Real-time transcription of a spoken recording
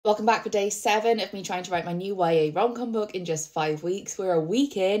Welcome back for day 7 of me trying to write my new YA rom-com book in just 5 weeks. We're a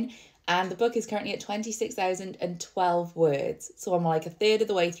week in and the book is currently at 26,012 words. So I'm like a third of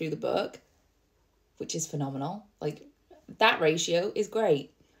the way through the book, which is phenomenal. Like, that ratio is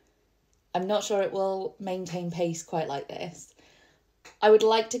great. I'm not sure it will maintain pace quite like this. I would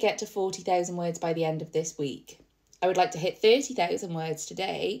like to get to 40,000 words by the end of this week. I would like to hit 30,000 words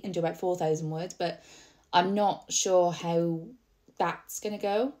today and do about 4,000 words, but I'm not sure how that's going to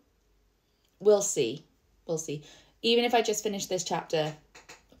go. We'll see. We'll see. Even if I just finish this chapter,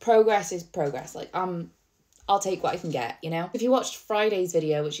 progress is progress. Like, I'll take what I can get, you know? If you watched Friday's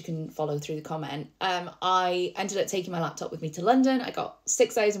video, which you can follow through the comment, I ended up taking my laptop with me to London. I got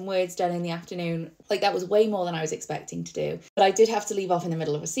 6,000 words done in the afternoon. Like, that was way more than I was expecting to do. But I did have to leave off in the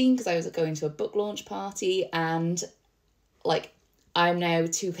middle of a scene because I was going to a book launch party and, like, I'm now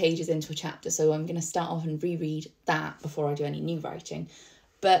 2 pages into a chapter, so I'm going to start off and reread that before I do any new writing.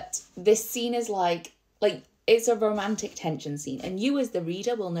 But this scene is like it's a romantic tension scene, and you as the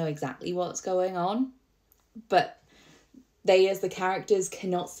reader will know exactly what's going on, but they as the characters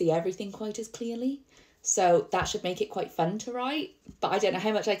cannot see everything quite as clearly. So that should make it quite fun to write, but I don't know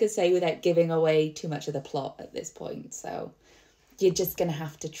how much I could say without giving away too much of the plot at this point, so you're just going to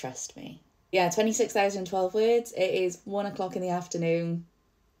have to trust me. Yeah, 26,012 words. It is 1 o'clock in the afternoon.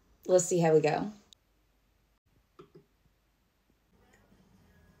 Let's see how we go.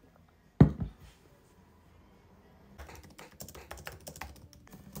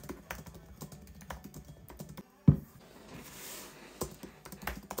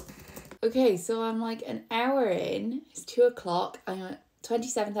 Okay, so I'm like an hour in. It's 2 o'clock. I'm at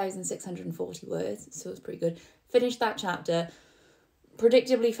 27,640 words, so it's pretty good. Finished that chapter.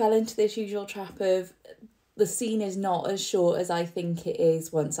 Predictably fell into this usual trap of the scene is not as short as I think it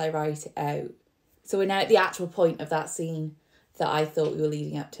is once I write it out. So we're now at the actual point of that scene that I thought we were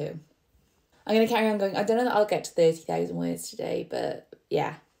leading up to. I'm going to carry on going. I don't know that I'll get to 30,000 words today, but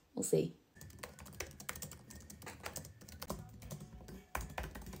yeah, we'll see.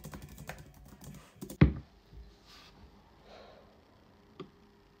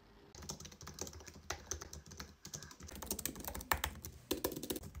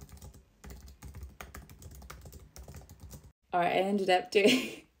 All right, I ended up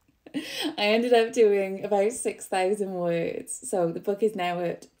doing about 6,000 words. So the book is now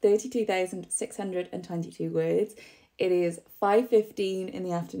at 32,622 words. It is 5:15 in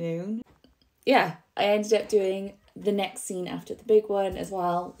the afternoon. Yeah, I ended up doing the next scene after the big one as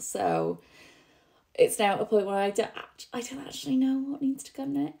well. So it's now at a point where I don't actually know what needs to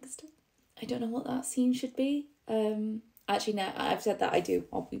come next. I don't know what that scene should be. Actually, no, I've said that I do.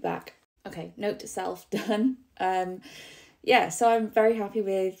 I'll be back. Okay, note to self, done. Yeah, so I'm very happy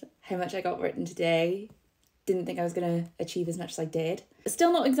with how much I got written today. Didn't think I was going to achieve as much as I did.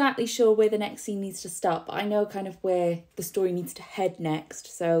 Still not exactly sure where the next scene needs to start, but I know kind of where the story needs to head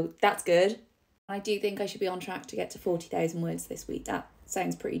next, so that's good. I do think I should be on track to get to 40,000 words this week. That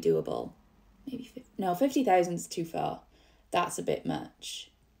sounds pretty doable. Maybe 50, no, 50,000 is too far. That's a bit much.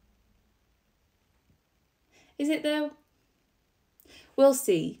 Is it though? We'll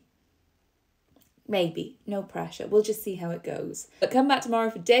see. Maybe. No pressure. We'll just see how it goes. But come back tomorrow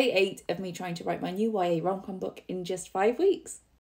for day 8 of me trying to write my new YA rom-com book in just 5 weeks.